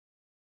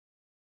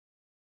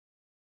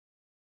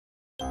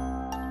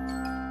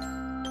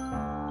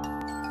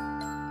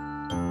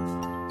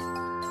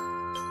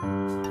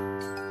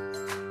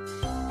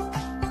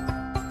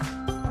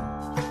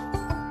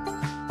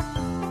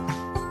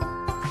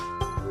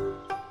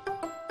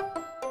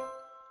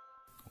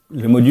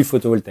Le module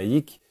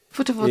photovoltaïque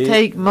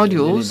Photovoltaic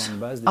modules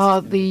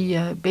are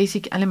the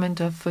basic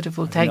element of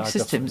photovoltaic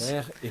systems.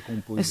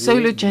 A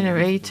solar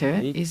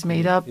generator is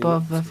made up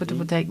of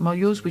photovoltaic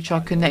modules which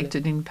are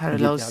connected in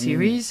parallel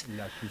series,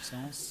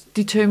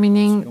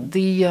 determining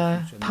the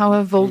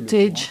power,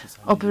 voltage,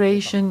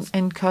 operation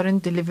and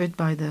current delivered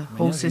by the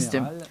whole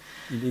system.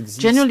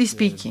 Generally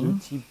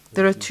speaking,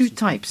 there are two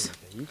types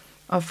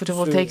of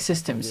photovoltaic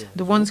systems.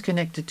 The ones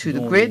connected to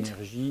the grid.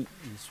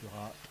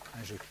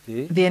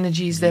 The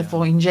energy is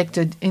therefore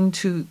injected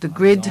into the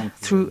grid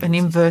through an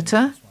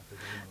inverter.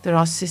 There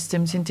are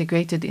systems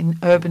integrated in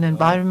urban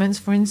environments,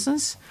 for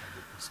instance,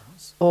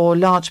 or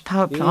large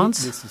power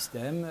plants.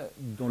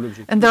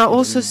 And there are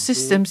also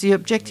systems, the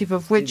objective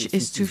of which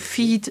is to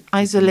feed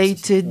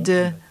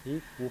isolated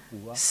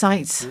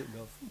sites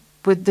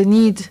with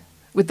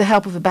the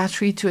help of a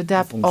battery to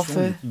adapt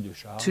offer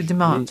to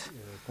demand,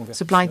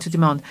 supply to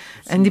demand.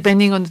 And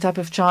depending on the type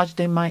of charge,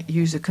 they might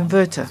use a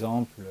converter.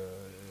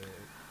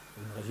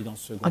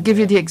 I'll give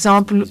you the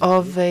example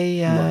of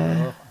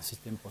a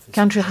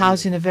country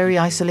house in a very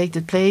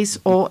isolated place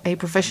or a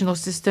professional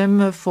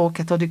system for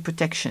cathodic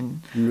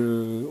protection.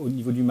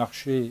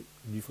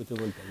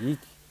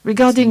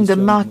 Regarding the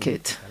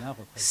market,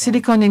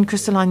 silicon in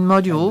crystalline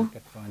module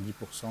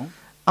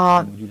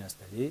are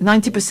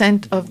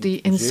 90% of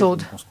the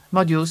installed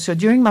modules. So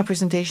during my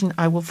presentation,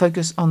 I will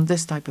focus on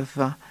this type of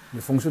module.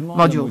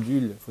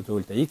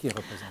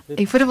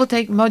 A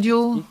photovoltaic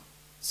module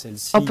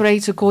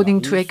operates according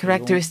to a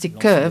characteristic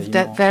curve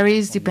that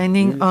varies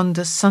depending on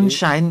the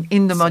sunshine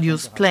in the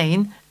module's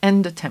plane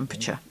and the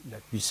temperature.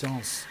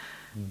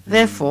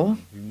 Therefore,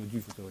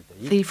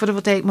 the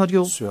photovoltaic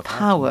module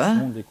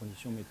power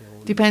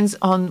depends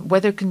on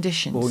weather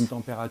conditions.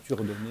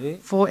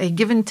 For a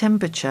given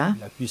temperature,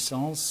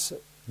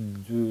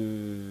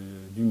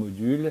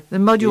 the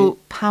module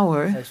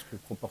power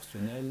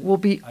will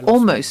be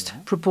almost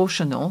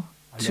proportional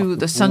to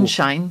the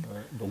sunshine.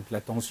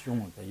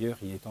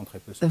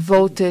 The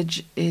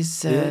voltage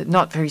is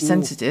not very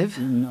sensitive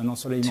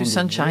to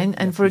sunshine,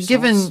 and for a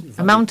given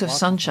amount of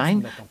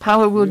sunshine,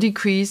 power will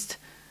decrease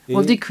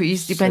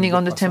depending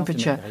on the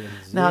temperature.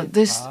 Now,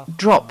 this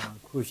drop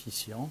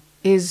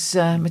is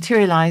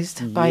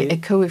materialized by a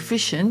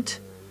coefficient.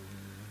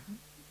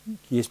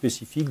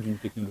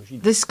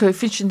 This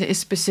coefficient is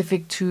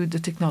specific to the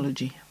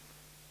technology.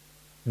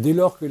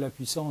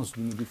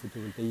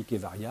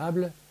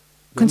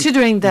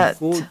 Considering that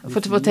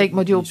photovoltaic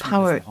module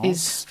power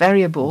is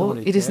variable,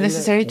 it is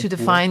necessary to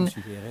define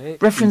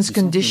reference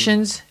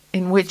conditions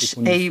in which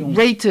a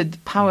rated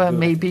power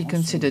may be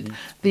considered.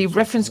 The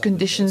reference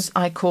conditions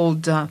are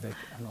called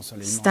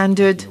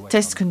standard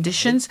test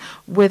conditions,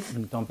 with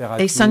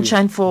a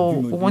sunshine for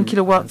 1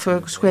 kilowatt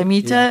per square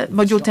meter,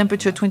 module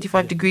temperature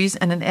 25 degrees,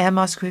 and an air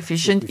mass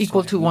coefficient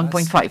equal to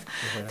 1.5.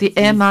 The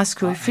air mass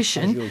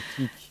coefficient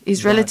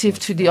is relative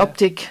to the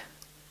optic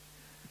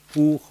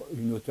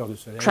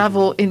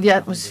travel in the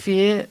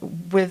atmosphere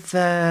with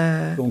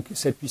a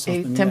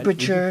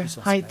temperature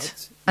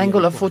height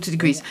angle of 40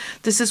 degrees.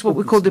 This is what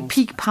we call the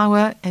peak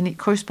power, and it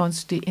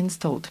corresponds to the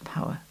installed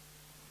power.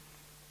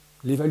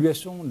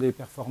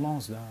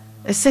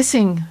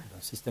 Assessing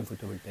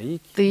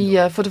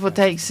the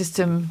photovoltaic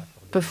system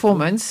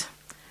performance,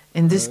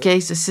 in this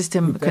case a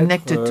system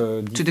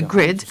connected to the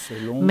grid,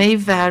 may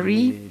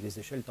vary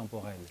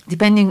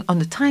depending on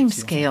the time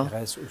scale.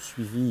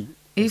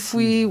 If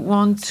we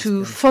want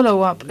to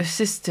follow up a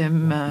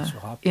system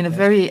in a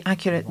very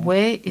accurate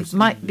way, it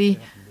might be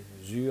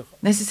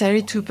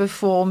necessary to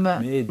perform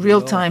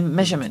real-time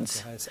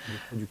measurements.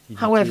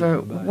 However,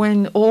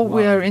 when all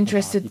we are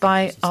interested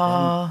by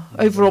are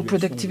overall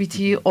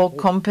productivity or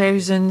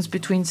comparisons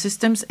between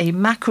systems, a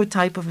macro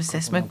type of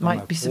assessment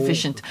might be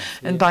sufficient.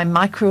 And by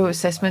macro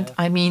assessment,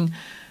 I mean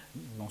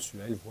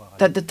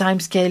that the time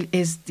scale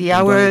is the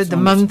hour, the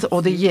month,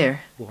 or the year.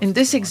 In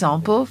this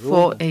example,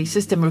 for a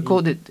system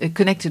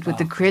connected with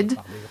the grid,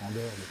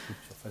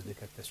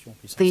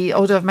 the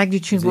order of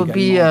magnitude will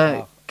be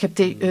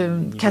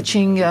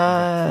catching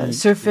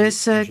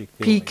surface,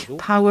 peak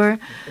power.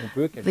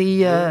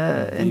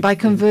 And by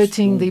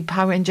converting the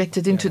power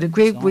injected into the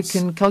grid, we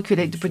can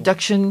calculate the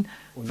production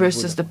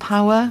versus the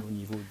power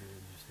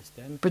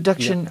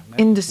production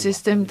in the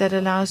system that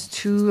allows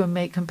to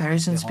make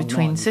comparisons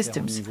between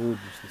systems.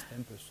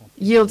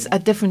 Yields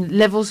at different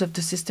levels of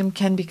the system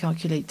can be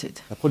calculated.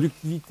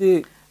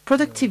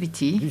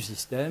 Productivity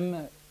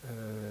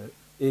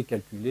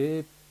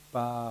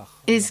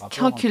is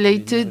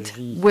calculated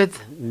with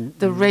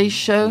the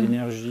ratio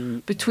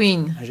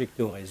between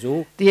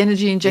the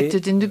energy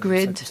injected in the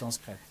grid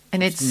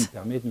and its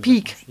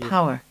peak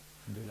power.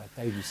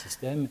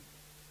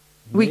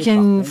 We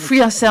can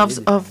free ourselves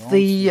of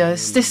the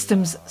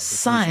system's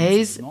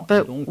size,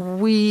 but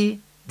we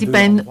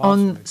depend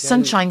on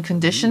sunshine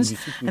conditions,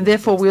 and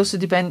therefore we also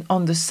depend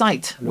on the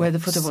site where the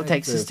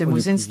photovoltaic system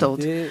was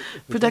installed.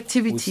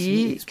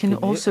 Productivity can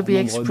also be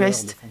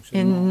expressed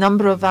in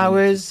number of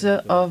hours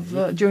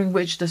during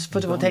which the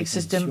photovoltaic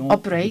system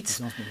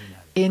operates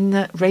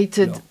in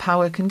rated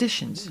power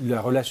conditions.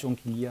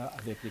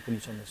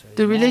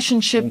 The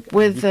relationship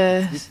with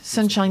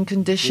sunshine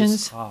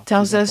conditions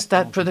tells us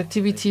that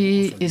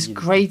productivity is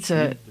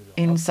greater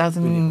in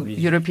southern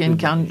European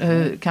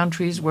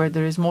countries where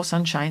there is more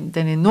sunshine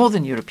than in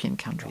northern European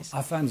countries.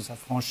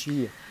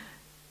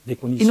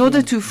 In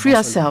order to free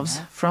ourselves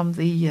from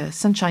the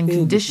sunshine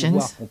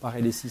conditions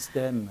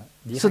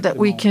so that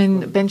we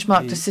can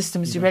benchmark the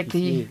systems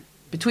directly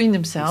between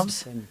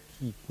themselves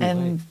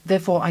and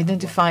therefore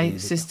identify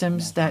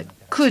systems that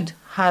could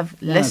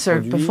have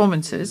lesser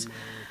performances,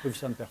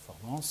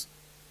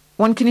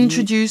 one can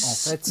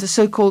introduce the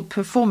so-called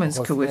performance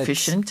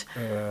coefficient,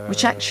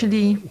 which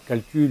actually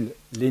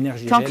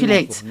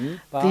calculates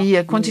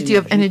the quantity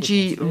of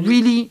energy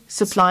really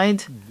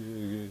supplied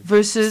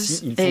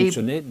versus a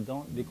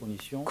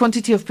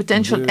quantity of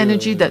potential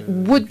energy that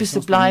would be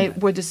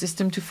supplied were the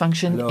system to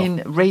function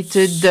in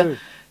rated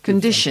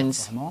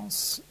conditions.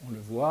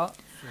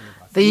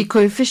 The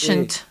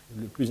coefficient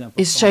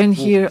is shown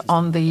here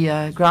on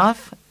the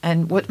graph,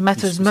 and what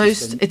matters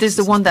most, it is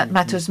the one that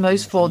matters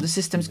most for the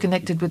systems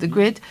connected with the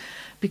grid,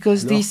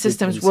 because these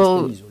systems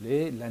will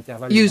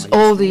use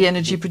all the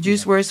energy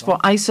produced, whereas for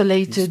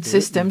isolated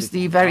systems,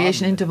 the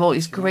variation interval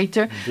is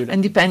greater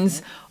and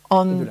depends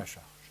on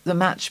the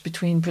match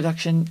between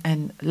production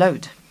and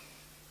load.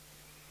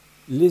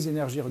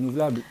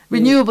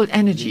 Renewable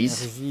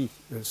energies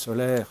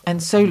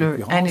and solar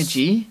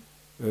energy,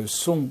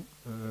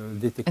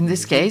 in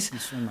this case,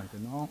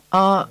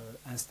 are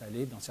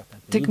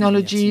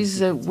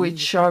technologies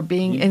which are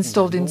being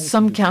installed in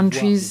some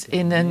countries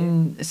in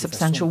a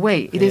substantial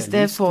way. It is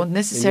therefore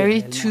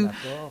necessary to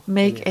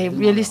make a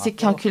realistic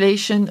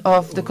calculation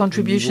of the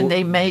contribution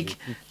they make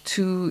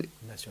to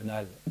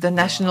the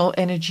national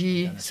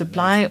energy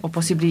supply, or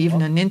possibly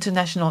even an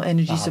international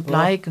energy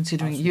supply,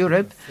 considering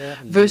Europe,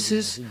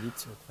 versus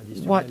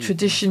what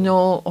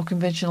traditional or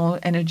conventional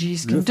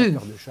energies can do.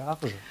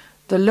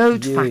 The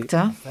load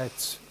factor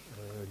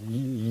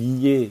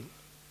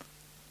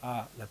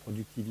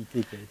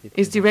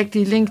is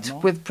directly linked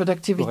with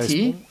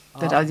productivity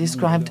that I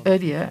described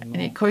earlier, and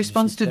it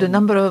corresponds to the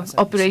number of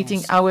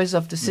operating hours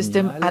of the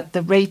system at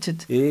the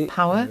rated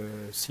power.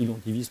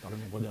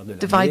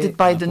 Divided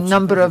by the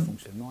number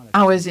of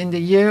hours in the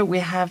year, we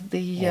have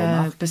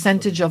the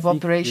percentage of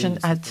operation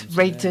at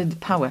rated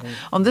power.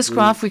 On this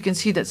graph, we can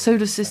see that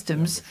solar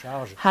systems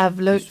have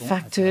load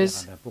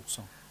factors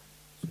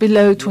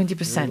below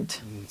 20%.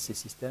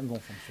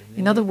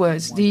 In other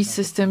words, these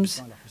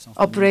systems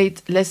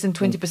operate less than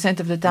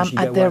 20% of the time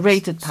at their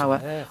rated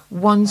power.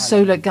 1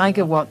 solar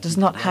gigawatt does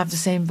not have the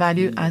same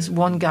value as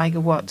 1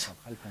 gigawatt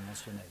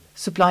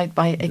supplied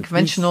by a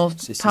conventional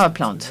power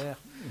plant.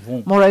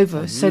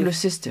 Moreover, solar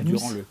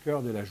systems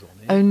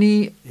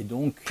only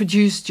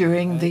produce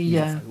during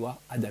the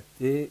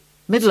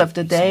middle of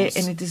the day,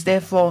 and it is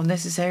therefore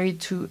necessary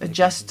to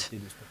adjust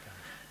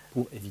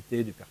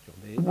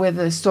with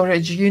the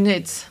storage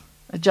units,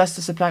 adjust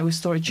the supply with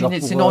storage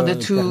units in order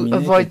to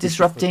avoid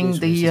disrupting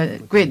the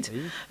grid.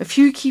 A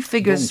few key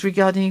figures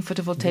regarding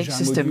photovoltaic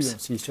systems.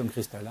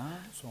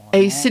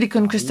 A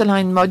silicon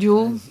crystalline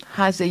module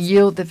has a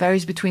yield that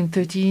varies between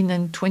 13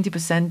 and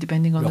 20%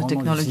 depending on the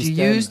technology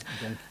used.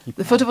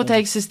 The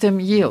photovoltaic system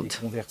yield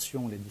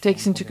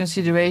takes into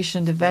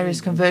consideration the various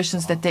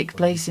conversions that take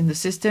place in the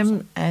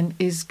system and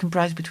is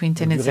comprised between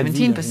 10 and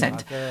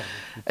 17%.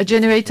 A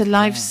generator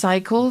life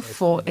cycle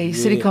for a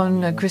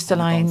silicon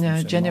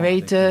crystalline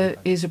generator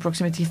is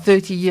approximately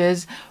 30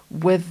 years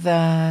with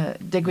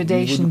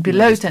degradation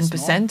below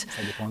 10%.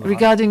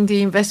 Regarding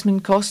the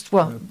investment cost,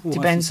 well,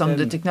 depends on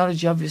the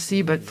technology,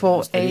 obviously, but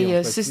for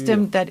a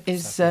system that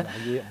is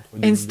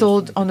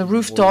installed on a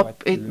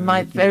rooftop, it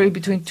might vary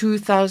between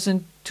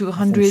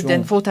 2,200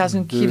 and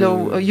 4,000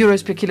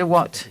 euros per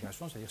kilowatt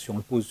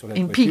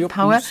in peak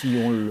power,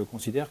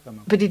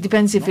 but it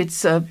depends if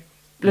it's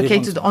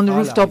located on the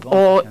rooftop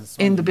or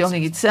in the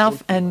building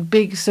itself, and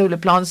big solar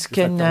plants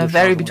can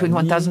vary between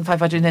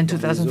 1,500 and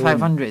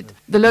 2,500.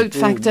 The load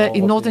factor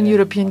in northern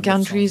European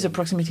countries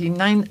approximately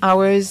 9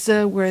 hours,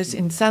 whereas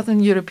in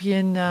southern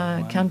European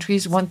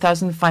countries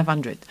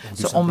 1,500,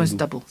 so almost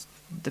double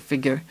the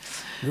figure.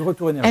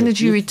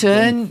 Energy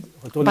return.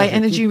 By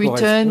energy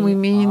return, we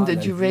mean the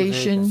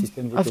duration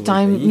of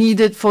time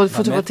needed for the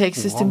photovoltaic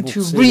system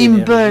to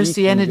reimburse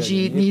the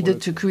energy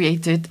needed to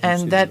create it,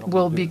 and that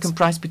will be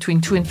comprised between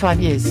 2 and 5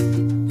 years.